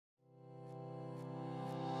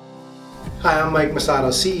Hi, I'm Mike Massotto,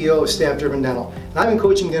 CEO of Staff Driven Dental. And I've been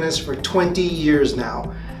coaching dentists for 20 years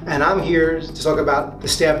now, and I'm here to talk about the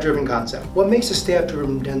staff driven concept. What makes a staff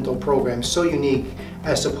driven dental program so unique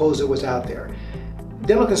as opposed to what's out there?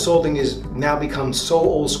 Dental consulting has now become so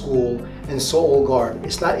old school and so old guard.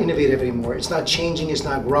 It's not innovative anymore. It's not changing, it's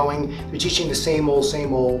not growing. They're teaching the same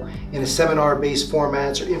old in a seminar-based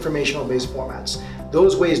formats or informational-based formats.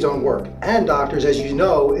 Those ways don't work. And doctors, as you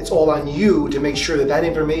know, it's all on you to make sure that that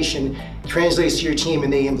information translates to your team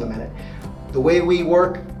and they implement it. The way we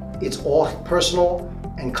work, it's all personal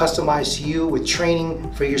and customized to you with training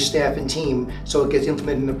for your staff and team so it gets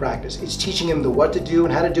implemented into practice. It's teaching them the what to do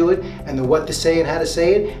and how to do it, and the what to say and how to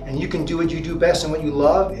say it, and you can do what you do best and what you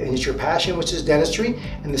love, and it's your passion, which is dentistry,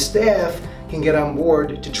 and the staff can get on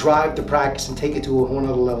board to drive the practice and take it to a whole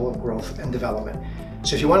other level of growth and development.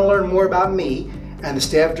 So if you want to learn more about me and the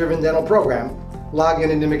Staff Driven Dental program, log in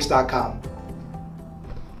to Nimix.com.